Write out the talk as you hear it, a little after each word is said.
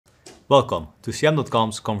Welcome to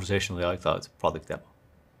CM.com's Conversational AI Cloud product demo.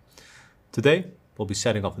 Today, we'll be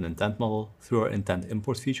setting up an intent model through our intent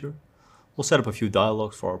import feature. We'll set up a few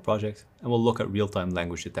dialogues for our project, and we'll look at real-time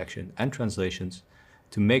language detection and translations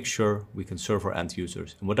to make sure we can serve our end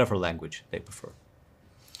users in whatever language they prefer.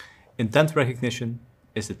 Intent recognition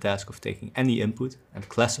is the task of taking any input and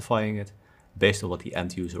classifying it based on what the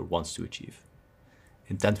end user wants to achieve.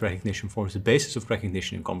 Intent recognition forms the basis of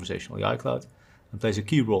recognition in Conversational AI Cloud and plays a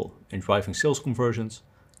key role in driving sales conversions,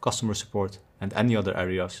 customer support, and any other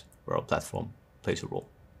areas where our platform plays a role.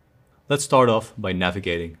 Let's start off by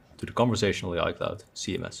navigating to the Conversational AI Cloud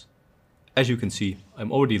CMS. As you can see,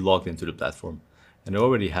 I'm already logged into the platform and I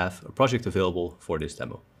already have a project available for this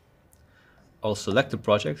demo. I'll select the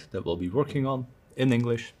project that we'll be working on in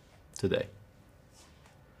English today.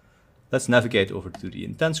 Let's navigate over to the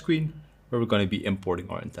intent screen where we're going to be importing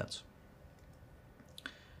our intents.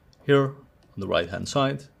 Here on the right hand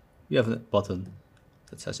side, we have a button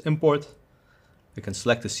that says import. I can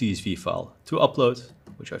select the CSV file to upload,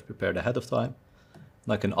 which I've prepared ahead of time,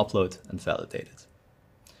 and I can upload and validate it.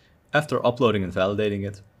 After uploading and validating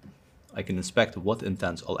it, I can inspect what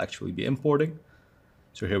intents I'll actually be importing.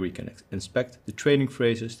 So here we can inspect the training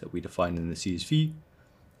phrases that we define in the CSV,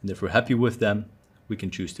 and if we're happy with them, we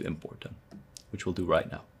can choose to import them, which we'll do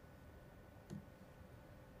right now.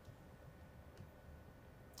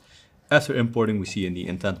 After importing, we see in the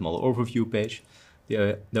intent model overview page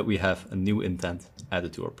that we have a new intent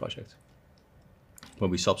added to our project.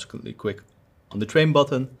 When we subsequently click on the train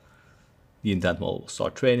button, the intent model will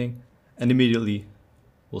start training, and immediately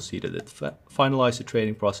we'll see that it finalized the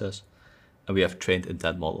training process, and we have a trained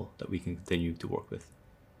intent model that we can continue to work with.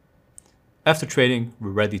 After training, we're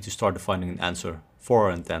ready to start defining an answer for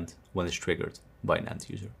our intent when it's triggered by an end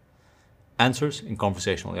user. Answers in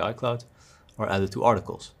Conversational AI Cloud are added to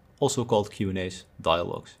articles, also called Q&As,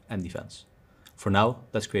 dialogues, and events. For now,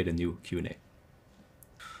 let's create a new Q&A.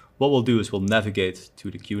 What we'll do is we'll navigate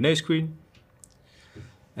to the Q&A screen.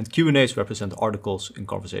 And Q&As represent articles in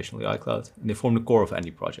Conversational AI Cloud, and they form the core of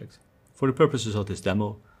any project. For the purposes of this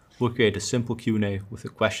demo, we'll create a simple Q&A with a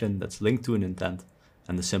question that's linked to an intent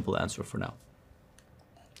and a simple answer for now.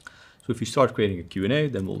 So if we start creating a Q&A,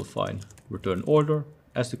 then we'll define return order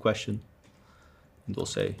as the question, and we'll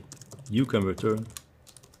say you can return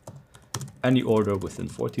any order within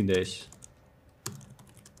 14 days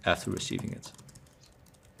after receiving it.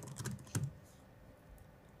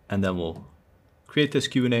 And then we'll create this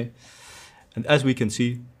Q&A. And as we can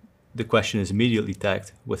see, the question is immediately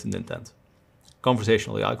tagged with an intent.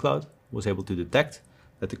 Conversational AI Cloud was able to detect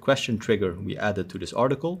that the question trigger we added to this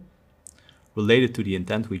article related to the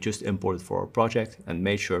intent we just imported for our project and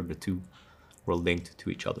made sure the two were linked to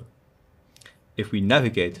each other. If we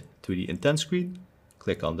navigate to the intent screen,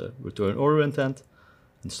 click on the return order intent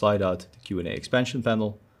and slide out the Q&A expansion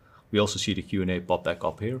panel, we also see the Q&A pop back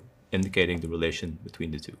up here, indicating the relation between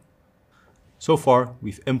the two. So far,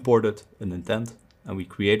 we've imported an intent and we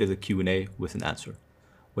created a Q&A with an answer,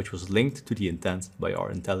 which was linked to the intent by our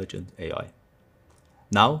intelligent AI.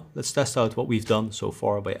 Now, let's test out what we've done so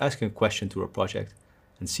far by asking a question to our project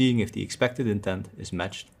and seeing if the expected intent is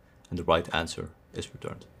matched and the right answer is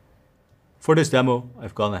returned. For this demo,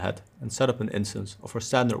 I've gone ahead and set up an instance of our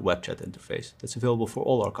standard web chat interface that's available for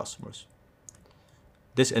all our customers.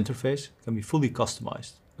 This interface can be fully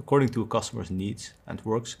customized according to a customer's needs and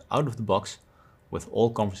works out of the box with all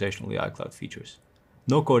Conversational AI Cloud features.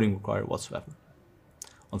 No coding required whatsoever.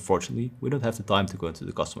 Unfortunately, we don't have the time to go into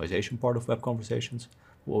the customization part of web conversations,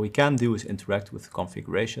 but what we can do is interact with the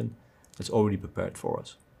configuration that's already prepared for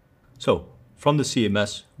us. So, from the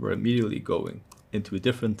CMS, we're immediately going into a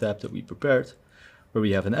different tab that we prepared, where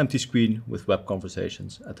we have an empty screen with web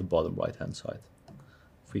conversations at the bottom right hand side.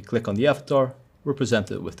 If we click on the avatar, we're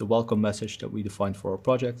presented with the welcome message that we defined for our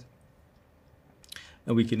project,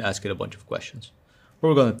 and we can ask it a bunch of questions. What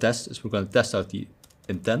we're going to test is we're going to test out the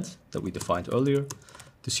intent that we defined earlier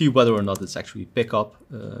to see whether or not it's actually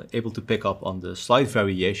able to pick up on the slight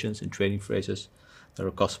variations in training phrases that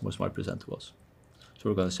our customers might present to us. So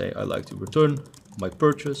we're going to say, I'd like to return my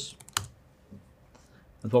purchase.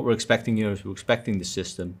 And what we're expecting here is we're expecting the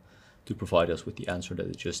system to provide us with the answer that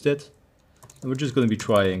it just did. And we're just going to be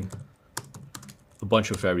trying a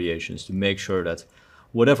bunch of variations to make sure that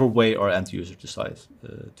whatever way our end user decides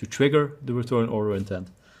to trigger the return order intent,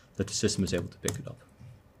 that the system is able to pick it up.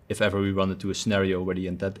 If ever we run into a scenario where the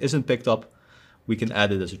intent isn't picked up, we can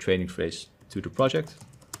add it as a training phrase to the project.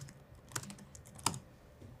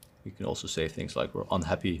 We can also say things like we're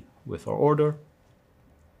unhappy with our order.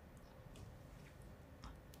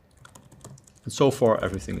 And so far,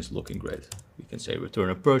 everything is looking great. We can say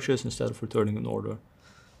return a purchase instead of returning an order.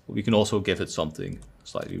 But we can also give it something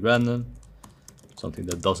slightly random, something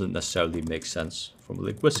that doesn't necessarily make sense from a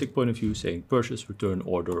linguistic point of view, saying purchase, return,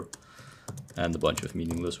 order, and a bunch of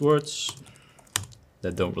meaningless words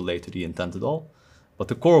that don't relate to the intent at all. But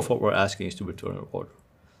the core of what we're asking is to return an order,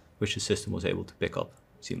 which the system was able to pick up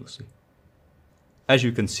seamlessly. As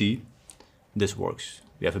you can see, this works.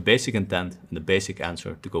 We have a basic intent and a basic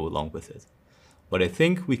answer to go along with it. But I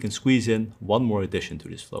think we can squeeze in one more addition to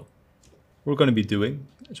this flow. What we're going to be doing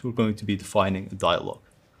is we're going to be defining a dialog.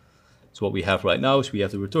 So what we have right now is we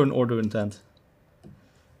have the return order intent.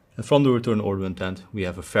 And from the return order intent, we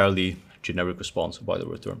have a fairly generic response about the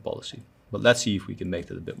return policy. But let's see if we can make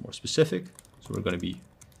that a bit more specific. So we're going to be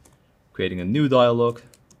creating a new dialog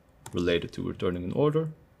related to returning an order.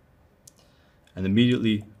 And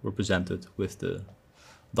immediately we're presented with the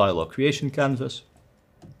dialog creation canvas.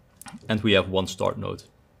 And we have one start node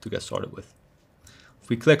to get started with. If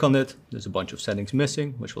we click on it, there's a bunch of settings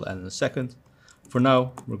missing, which we'll add in a second. For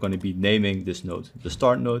now, we're going to be naming this node the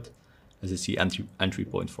start node, as it's the entry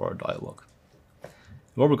point for our dialog.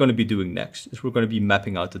 What we're going to be doing next is we're going to be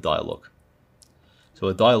mapping out the dialog. So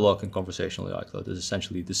a dialog in Conversational AI Cloud is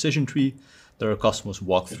essentially a decision tree that our customers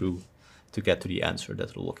walk through to get to the answer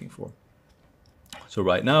that they're looking for. So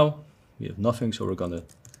right now, we have nothing, so we're going to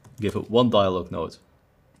give it one dialog node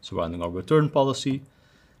surrounding our return policy,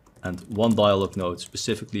 and one dialog node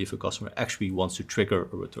specifically if a customer actually wants to trigger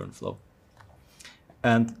a return flow.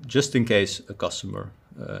 And just in case a customer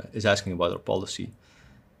is asking about our policy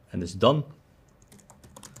and is done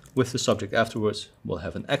with the subject afterwards, we'll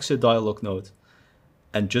have an exit dialog node.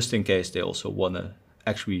 And just in case they also want to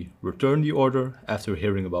actually return the order after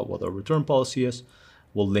hearing about what our return policy is,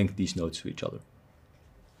 we'll link these nodes to each other.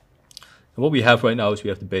 And what we have right now is we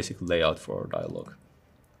have the basic layout for our dialog.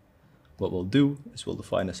 What we'll do is we'll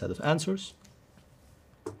define a set of answers.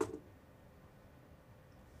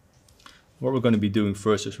 What we're going to be doing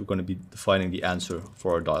first is we're going to be defining the answer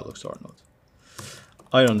for our dialog start node.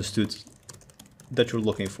 I understood that you're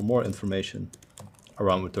looking for more information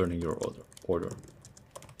around returning your order.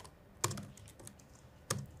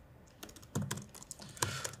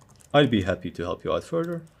 I'd be happy to help you out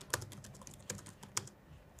further.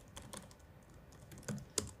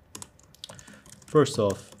 First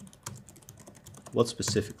off, what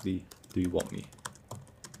specifically do you want me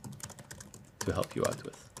to help you out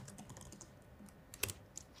with?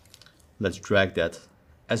 Let's drag that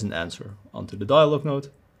as an answer onto the dialog node.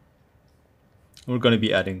 We're going to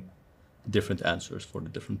be adding different answers for the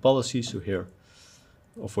different policies. So here,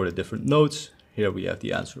 or for the different nodes, here we have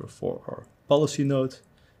the answer for our policy node,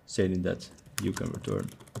 stating that you can return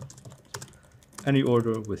any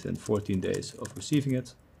order within 14 days of receiving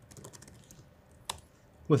it,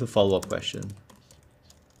 with a follow-up question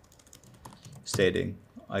stating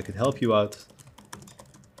I could help you out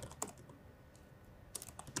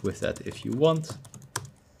with that if you want.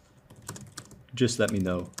 Just let me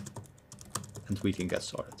know and we can get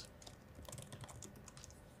started.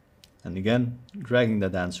 And again, dragging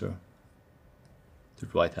that answer to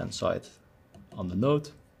the right hand side on the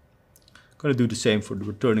node. Going to do the same for the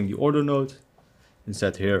returning the order node.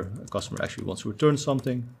 Instead here, a customer actually wants to return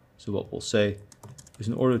something. So what we'll say is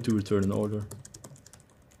in order to return an order,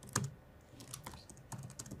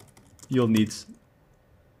 you'll need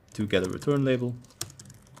to get a return label.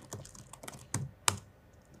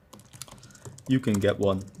 You can get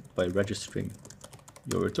one by registering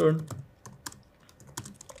your return,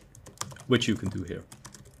 which you can do here.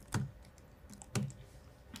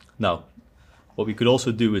 Now, what we could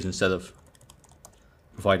also do is instead of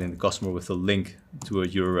providing the customer with a link to a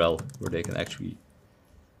URL where they can actually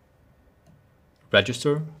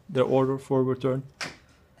register their order for a return,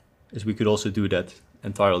 is we could also do that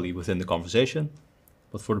entirely within the conversation.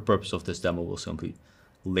 But for the purpose of this demo, we'll simply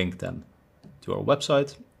link them to our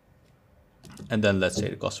website. And then let's say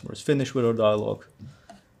the customer is finished with our dialogue.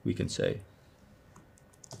 We can say,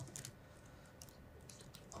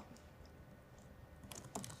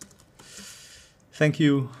 thank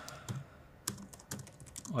you.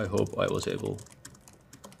 I hope I was able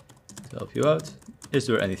to help you out. Is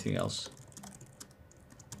there anything else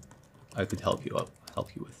I could help you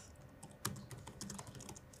with?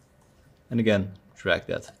 And again, drag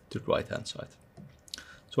that to the right hand side.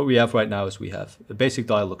 So what we have right now is we have a basic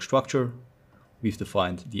dialog structure. We've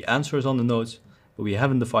defined the answers on the nodes, but we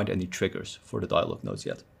haven't defined any triggers for the dialog nodes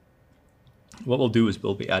yet. What we'll do is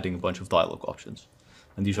we'll be adding a bunch of dialog options.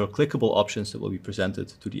 And these are clickable options that will be presented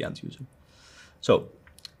to the end user. So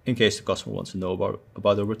in case the customer wants to know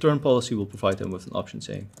about their return policy, we'll provide them with an option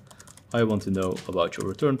saying, I want to know about your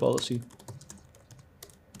return policy.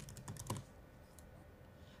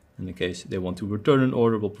 And in case they want to return an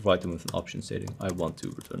order, we'll provide them with an option stating, I want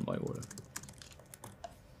to return my order.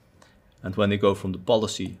 And when they go from the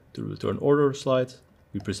policy to the return order slide,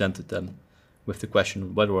 we presented them with the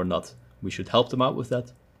question whether or not we should help them out with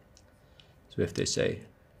that. So if they say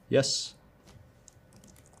yes,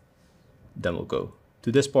 then we'll go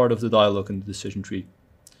to this part of the dialog in the decision tree.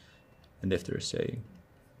 And if they're saying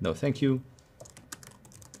no, thank you,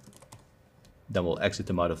 then we'll exit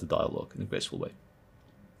them out of the dialog in a graceful way.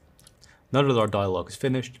 Now that our dialog is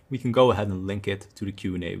finished, we can go ahead and link it to the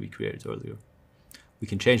Q&A we created earlier. We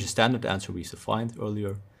can change the standard answer we defined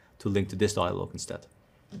earlier to link to this dialog instead.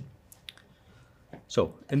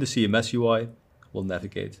 So in the CMS UI, we'll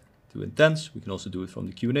navigate to intents. We can also do it from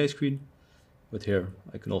the Q&A screen, but here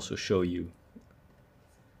I can also show you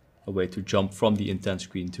a way to jump from the intent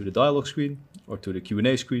screen to the dialog screen or to the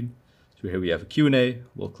Q&A screen. So here we have a Q&A.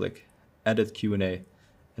 We'll click edit Q&A,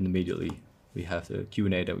 and immediately we have the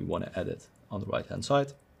Q&A that we want to edit on the right hand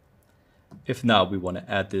side. If now we want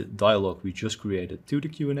to add the dialog we just created to the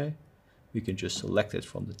Q&A, we can just select it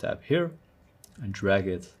from the tab here and drag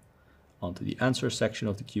it onto the answer section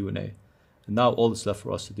of the Q&A. And now all that's left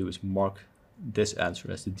for us to do is mark this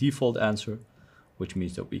answer as the default answer, which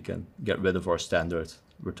means that we can get rid of our standard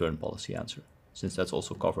return policy answer, since that's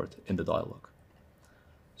also covered in the dialog.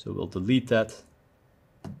 So we'll delete that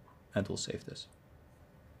and we'll save this.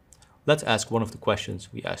 Let's ask one of the questions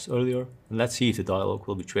we asked earlier, and let's see if the dialog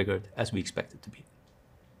will be triggered as we expect it to be.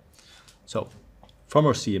 So from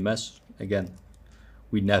our CMS, again,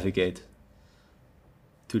 we navigate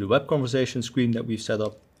to the web conversation screen that we've set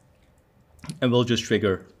up, and we'll just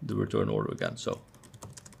trigger the return order again. So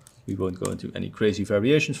we won't go into any crazy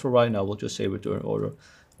variations for right now. We'll just say return order.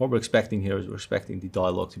 What we're expecting here is we're expecting the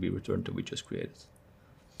dialog to be returned that we just created,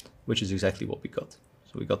 which is exactly what we got.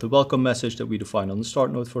 So we got the welcome message that we defined on the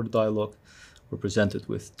start node for the dialog. We're presented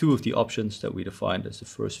with two of the options that we defined as the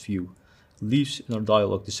first few leaves in our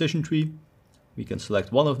dialog decision tree. We can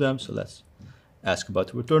select one of them. So let's ask about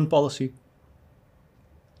the return policy.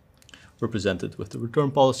 We're presented with the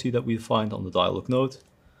return policy that we defined on the dialog node.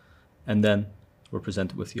 And then we're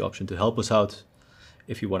presented with the option to help us out.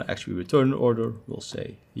 If you want to actually return an order, we'll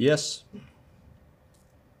say yes.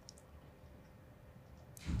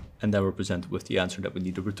 And then we're presented with the answer that we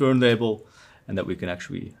need a return label and that we can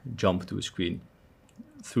actually jump to a screen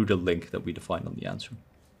through the link that we defined on the answer.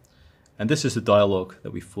 And this is the dialog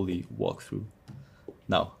that we fully walk through.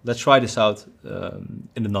 Now, let's try this out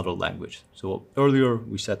in another language. So earlier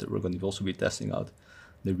we said that we're going to also be testing out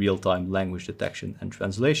the real-time language detection and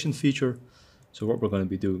translation feature. So what we're going to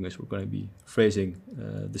be doing is we're going to be phrasing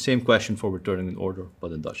the same question for returning an order,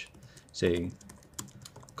 but in Dutch. Saying,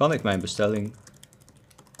 kan ik mijn bestelling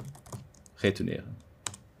retourneren?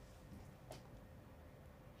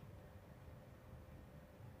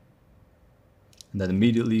 And then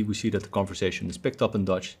immediately we see that the conversation is picked up in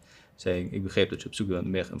Dutch, saying, ik begreep dat je op zoek bent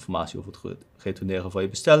naar meer informatie over het retourneren van je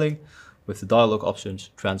bestelling, with the dialogue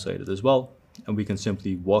options translated as well. And we can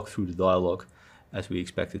simply walk through the dialogue as we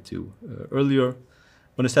expected to earlier,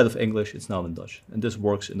 but instead of English, it's now in Dutch. And this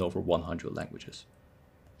works in over 100 languages.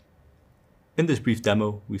 In this brief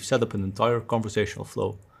demo, we've set up an entire conversational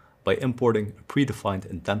flow by importing a predefined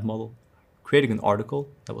intent model, creating an article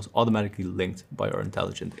that was automatically linked by our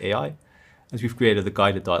intelligent AI, and we've created a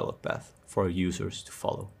guided dialogue path for our users to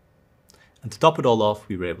follow. And to top it all off,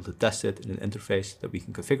 we were able to test it in an interface that we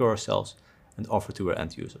can configure ourselves and offer to our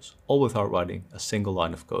end users, all without writing a single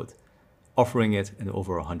line of code, offering it in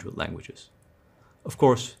over 100 languages. Of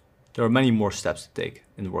course, there are many more steps to take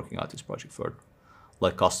in working out this project further,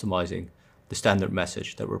 like customizing the standard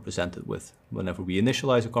message that we're presented with whenever we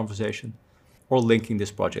initialize a conversation, or linking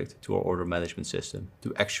this project to our order management system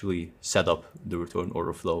to actually set up the return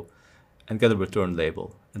order flow and get a return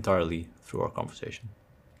label entirely through our conversation.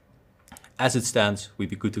 As it stands, we'd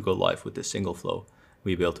be good to go live with this single flow.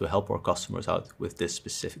 We'd be able to help our customers out with this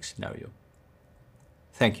specific scenario.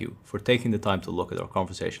 Thank you for taking the time to look at our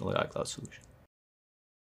Conversational AI Cloud solution.